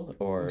official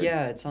or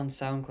Yeah, it's on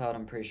SoundCloud.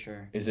 I'm pretty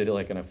sure. is it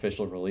like an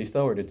official release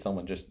though, or did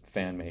someone just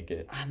fan make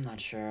it? I'm not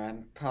sure.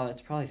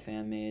 It's probably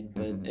fan made,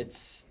 but Mhm.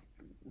 it's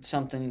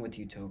something with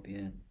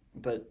Utopia.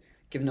 But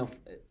given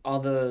all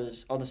the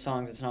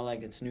songs, it's not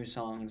like it's new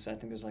songs. I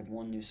think there's like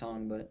one new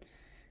song, but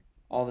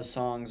all the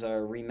songs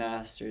are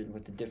remastered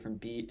with a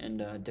different beat and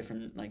a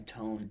different like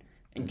tone.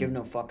 And Give Mhm.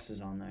 No Fucks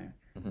is on there.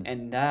 Mhm.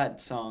 And that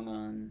song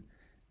on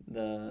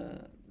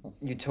the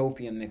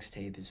Utopia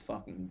mixtape is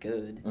fucking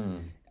good.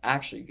 Mm.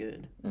 Actually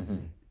good. Mm-hmm.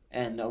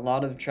 And a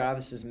lot of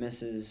Travis's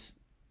misses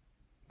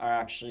are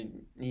actually,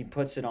 he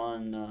puts it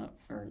on,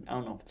 or I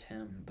don't know if it's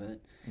him, but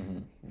Mm-hmm.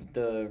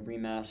 the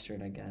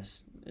remastered, I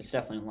guess, it's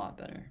definitely a lot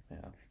better.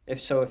 Yeah.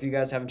 If you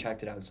guys haven't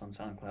checked it out, it's on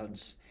SoundCloud.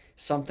 It's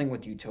something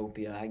with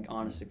Utopia. I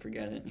honestly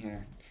forget it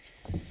here.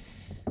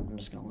 I'm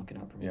just gonna look it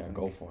up. Yeah, quick.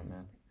 go for it,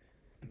 man.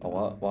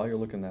 While you're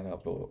looking that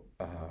up,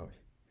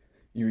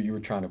 you were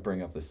trying to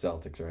bring up the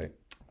Celtics, right?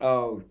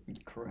 Oh,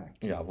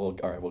 correct. Yeah. All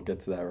right. We'll get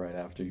to that right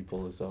after you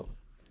pull this up.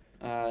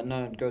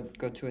 No, go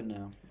to it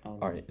now. All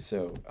right.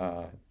 So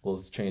we'll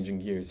changing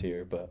gears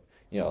here, but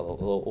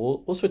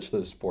we'll switch to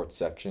the sports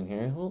section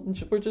here.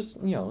 We're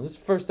just this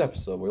first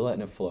episode. We're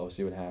letting it flow.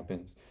 See what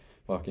happens.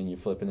 Fucking you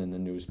flipping in the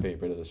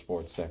newspaper to the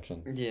sports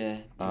section. Yeah,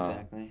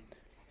 exactly.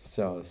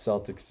 So the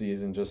Celtics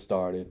season just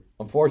started.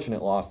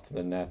 Unfortunate loss to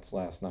the Nets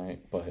last night,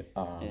 but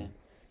Yeah.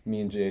 me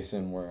and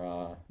Jason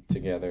were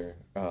together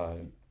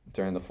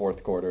during the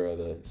fourth quarter of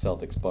the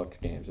Celtics Bucks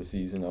games, the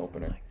season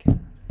opener,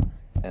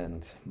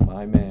 and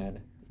my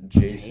man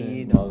Jason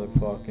Tatum.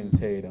 motherfucking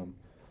Tatum,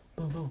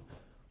 boom boom,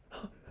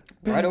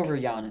 Right over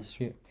Giannis.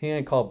 he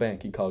ain't called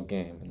bank, he called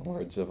game. In the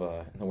words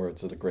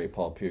of the great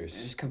Paul It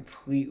Pierce. was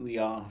completely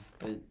off,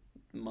 but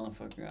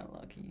motherfucker got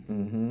lucky.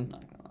 Mm-hmm. I'm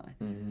not gonna lie.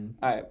 Mm-hmm.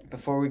 All right,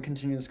 before we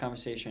continue this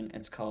conversation,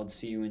 it's called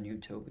 "See You in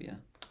Utopia."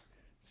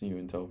 See you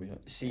in Tobia.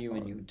 See You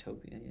in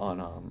Utopia. Yeah.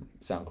 On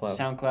SoundCloud.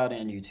 SoundCloud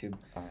and YouTube.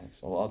 All right,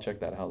 so I'll check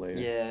that out later.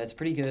 Yeah, it's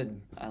pretty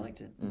good. I liked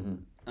it.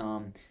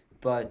 Mm-hmm.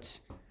 But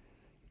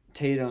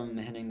Tatum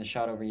hitting the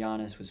shot over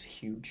Giannis was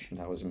huge.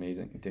 That was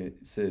amazing,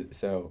 dude.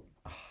 So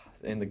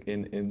in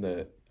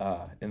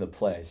the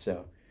play,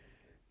 so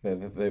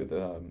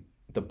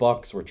the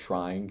Bucks were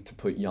trying to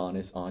put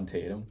Giannis on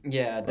Tatum.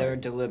 Yeah, they were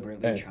Right.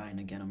 deliberately And- trying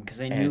to get him because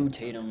they knew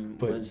Tatum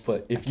was.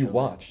 But if a you killer.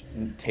 watch,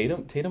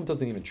 Tatum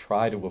doesn't even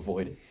try to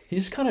avoid it. He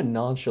just kind of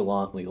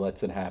nonchalantly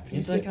lets it happen.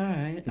 He's like, all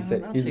right, he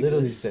I'll he take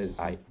literally this. says,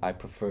 I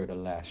prefer the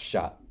last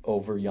shot.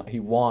 He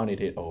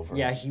wanted it over.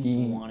 Yeah,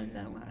 he wanted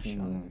that last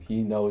shot.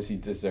 He knows he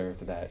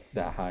deserved that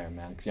higher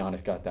max.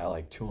 Giannis got that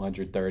like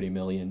 230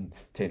 million.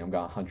 Tatum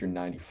got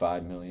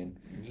 195 million.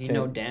 He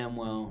know damn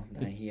well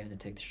that he had to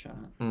take the shot.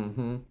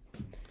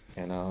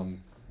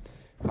 And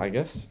I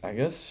guess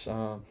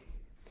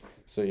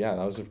so yeah,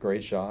 that was a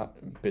great shot.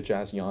 Bitch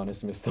ass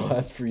Giannis missed the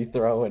last free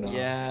throw and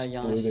yeah,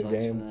 Giannis blew the sucks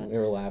game. for that. They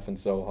were laughing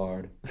so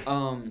hard.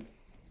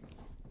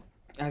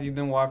 Have you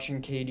been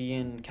watching KD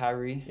and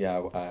Kyrie? Yeah,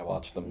 I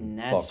watched them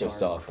Nets fuck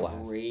us are up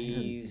last.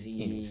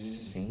 crazy.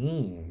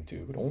 Insane,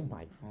 dude. Oh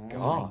my Oh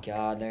god. my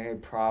god, they're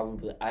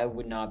probably. I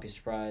would not be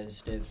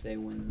surprised if they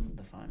win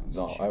the finals.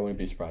 No, this I year. wouldn't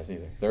be surprised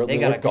either. They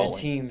got a good going.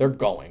 team. They're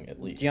going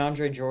at least.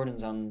 DeAndre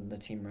Jordan's on the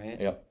team, right?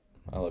 Yep,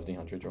 I love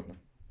DeAndre Jordan.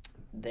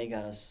 They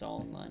got a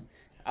solid line.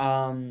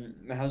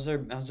 How's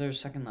their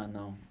second line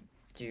though?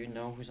 Do you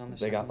know who's on the?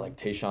 They second got line? like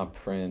Tayshaun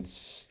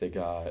Prince. They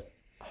got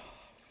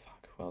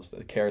who else?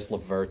 Karis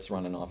LeVert's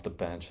running off the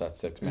bench. That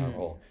 6-man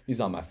role. He's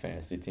on my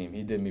fantasy team.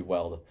 He did me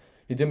well.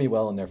 He did me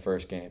well in their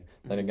first game.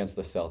 Then against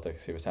the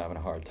Celtics, he was having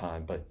a hard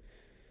time. But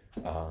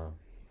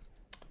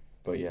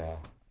yeah,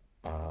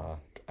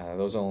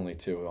 those are only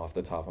two off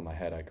the top of my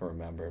head I can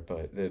remember.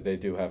 But they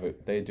do have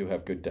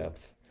good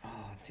depth. Oh,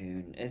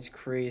 dude, it's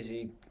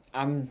crazy.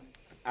 I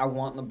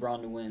want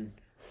LeBron to win.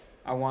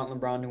 I want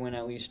LeBron to win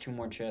at least 2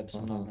 more chips.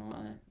 I'm not gonna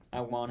lie.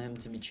 I want him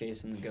to be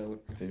chasing the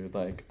GOAT.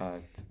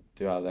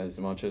 Dude, as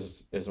much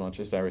as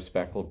I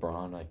respect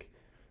LeBron, like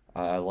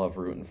I love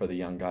rooting for the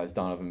young guys.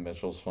 Donovan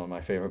Mitchell's one of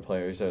my favorite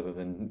players, other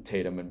than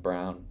Tatum and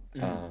Brown.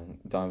 I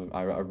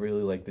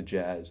really like the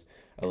Jazz.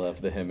 I love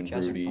him and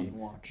Jazz Rudy, are fun to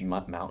watch.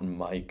 Mountain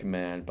Mike,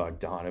 man,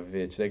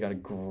 Bogdanovich. They got a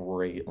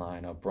great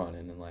lineup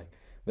running, and like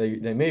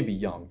they may be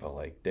young, but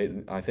like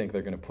I think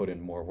they're gonna put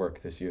in more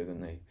work this year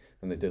than they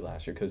did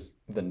last year. Because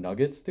the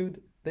Nuggets,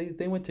 dude,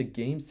 they went to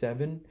Game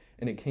 7.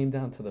 And it came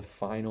down to the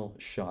final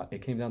shot.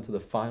 It came down to the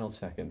final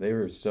second. They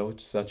were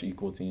such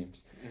equal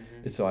teams.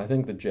 So I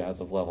think the Jazz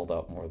have leveled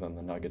up more than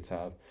the Nuggets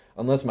have.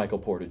 Unless Michael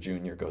Porter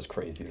Jr. goes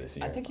crazy this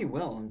year. I think he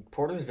will. And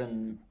Porter's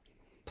been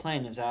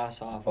playing his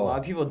ass off. A lot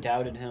of people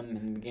doubted him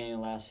in the beginning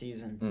of last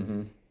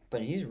season.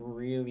 But he's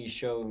really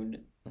showed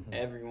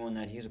everyone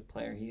that he's a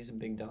player. He's a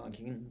big dog.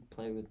 He can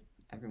play with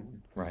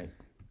everyone. Right.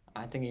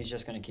 I think he's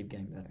just going to keep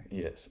getting better.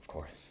 Yes, of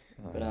course.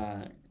 But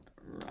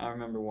I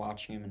remember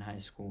watching him in high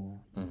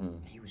school.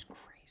 He was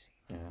crazy.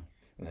 Yeah.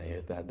 And then he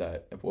had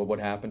that what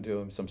happened to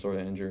him? Some sort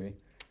of injury?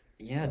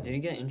 Yeah, did he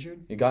get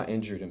injured? He got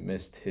injured and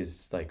missed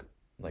his like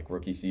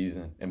rookie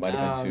season. It might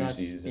have been 2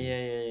 seasons.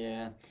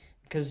 Yeah.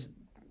 Because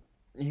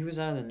he was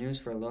out of the news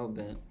for a little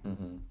bit.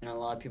 And a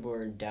lot of people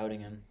were doubting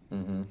him.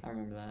 I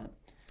remember that.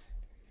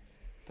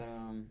 But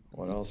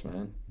what else,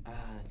 man?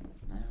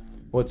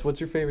 What's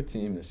your favorite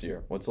team this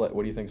year? What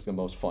do you think is the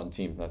most fun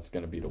team that's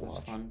going to be to watch?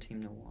 Most fun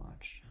team to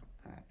watch.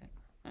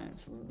 All right,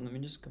 so let me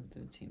just go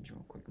through the teams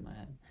real quick in my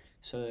head.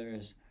 So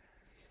there's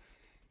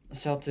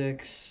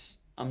Celtics.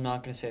 I'm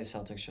not going to say the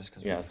Celtics just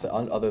because. Yeah,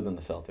 other than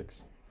the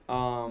Celtics.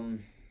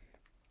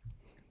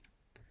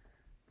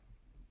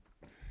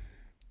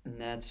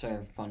 Nets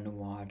are fun to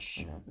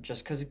watch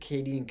just because of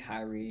KD and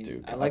Kyrie.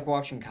 Dude, I like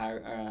watching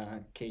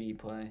KD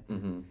play.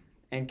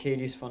 And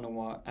KD's fun to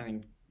watch. I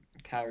mean,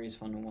 Kyrie's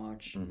fun to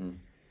watch.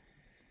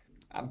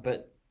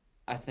 But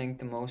I think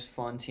the most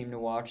fun team to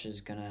watch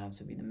is going to have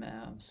to be the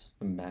Mavs.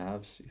 The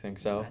Mavs? You think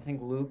so? I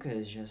think Luka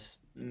is just...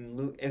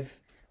 If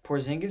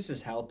Porzingis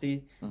is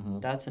healthy,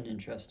 that's an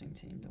interesting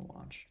team to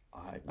watch.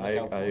 I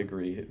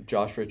agree.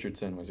 Josh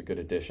Richardson was a good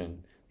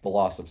addition. The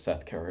loss of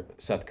Seth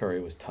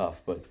Curry was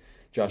tough, but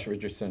Josh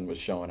Richardson was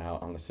showing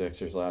out on the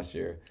Sixers last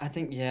year. I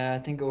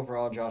think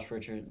overall Josh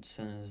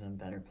Richardson is a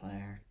better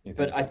player.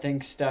 So? I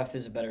think Steph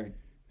is a better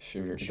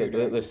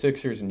shooter. The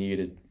Sixers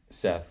needed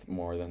Seth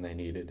more than they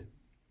needed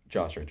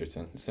Josh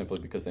Richardson, simply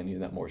because they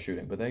needed that more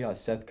shooting. But they got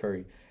Seth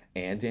Curry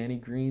and Danny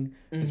Green.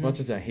 As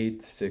much as I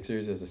hate the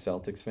Sixers as a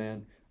Celtics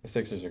fan, the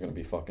Sixers are going to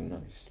be fucking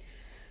nice.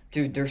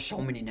 Dude, there's so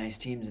many nice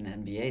teams in the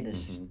NBA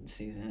this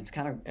season. It's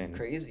kind of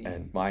crazy.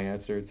 And my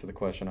answer to the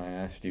question I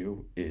asked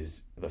you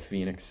is the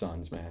Phoenix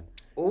Suns, man.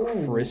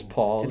 Oh, Chris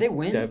Paul, did they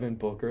win? Devin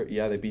Booker.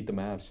 Yeah, they beat the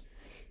Mavs.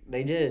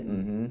 They did.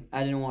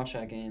 I didn't watch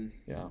that game.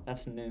 Yeah.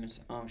 That's the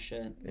news. Oh,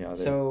 shit. Yeah.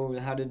 So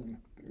how did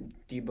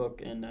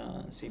D-Book and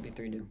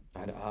CP3 do?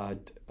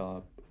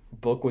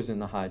 Book was in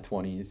the high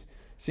 20s.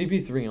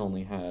 CP3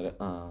 only had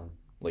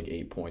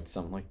 8 points,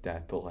 something like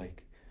that.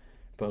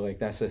 But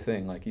that's the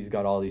thing. Like, he's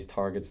got all these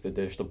targets to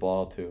dish the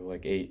ball to,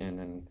 like Ayton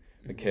and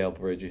Mikal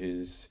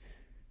Bridges,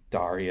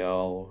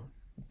 Dario,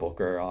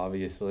 Booker,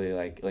 obviously.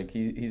 Like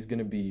he's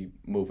gonna be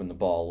moving the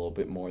ball a little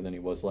bit more than he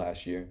was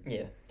last year.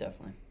 Yeah,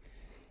 definitely.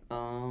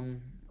 Do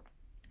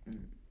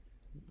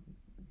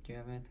you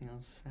have anything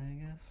else to say, I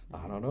guess?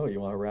 I don't know. You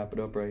want to wrap it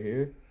up right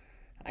here?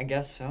 I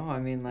guess so. I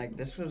mean,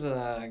 this was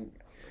a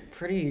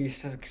pretty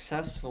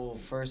successful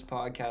first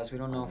podcast. We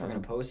don't know if we're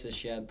going to post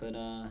this yet, but...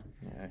 Yeah,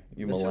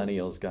 you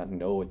millennials got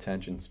no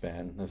attention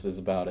span. This is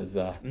about as...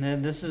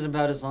 This is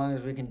about as long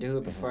as we can do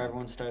it before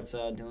everyone starts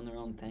doing their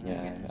own thing,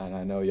 I guess. And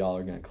I know y'all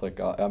are going to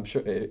click off. I'm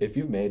sure if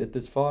you've made it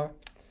this far,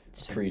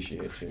 So,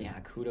 Appreciate you. yeah,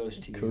 kudos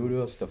to you.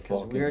 Kudos to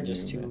Because fucking we're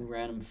just you, two man.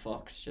 random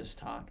fucks just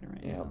talking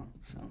right Yeah. now.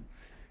 So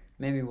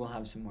maybe we'll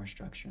have some more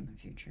structure in the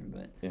future,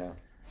 but Yeah.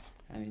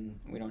 I mean,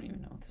 we don't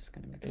even know what this is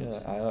going to become. Yeah,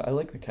 So. I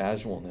like the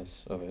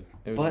casualness of it.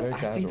 It was But very I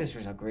casual. think this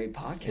was a great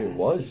podcast. It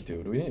was,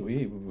 dude.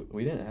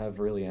 We didn't have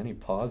really any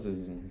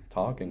pauses in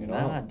talking at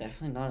all. Nah,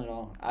 definitely not at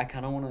all. I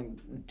kind of want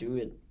to do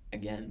it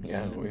again.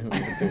 Yeah,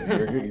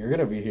 soon. you're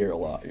gonna be here a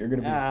lot. You're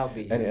gonna be. Yeah, I'll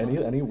be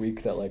here. Any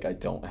week that like I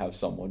don't have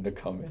someone to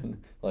come in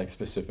like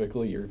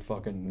specifically, you're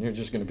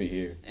just gonna be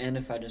here. And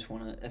if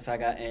I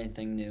got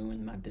anything new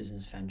in my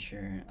business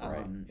venture,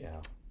 Right.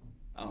 Yeah.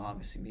 I'll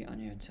obviously be on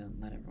here to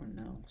let everyone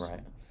know. So,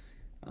 Right.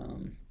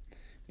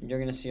 you're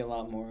gonna see a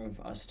lot more of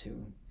us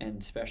too, and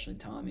especially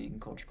Tommy in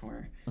Culture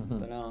Corner. Mhm.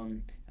 But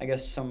I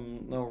guess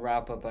some little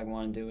wrap up I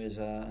want to do is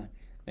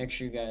make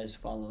sure you guys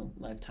follow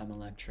Lifetime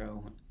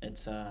Electro.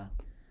 It's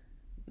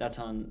that's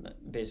on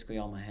basically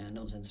all my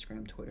handles: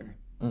 Instagram, Twitter,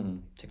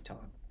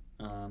 TikTok.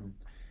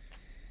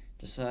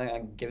 Just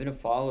give it a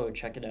follow,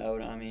 check it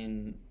out. I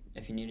mean,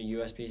 if you need a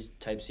USB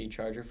Type-C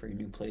charger for your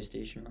new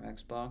PlayStation or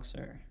Xbox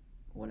or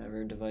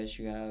whatever device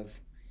you have,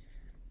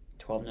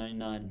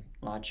 $12.99,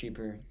 a lot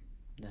cheaper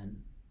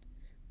than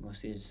most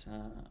of these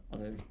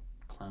other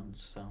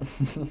clowns. So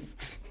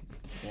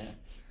yeah,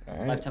 All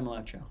right. Lifetime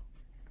Electro.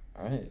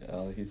 All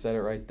right. He said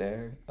it right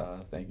there.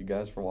 Thank you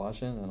guys for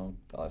watching, and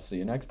I'll see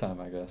you next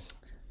time, I guess.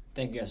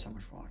 Thank you guys so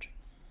much for watching.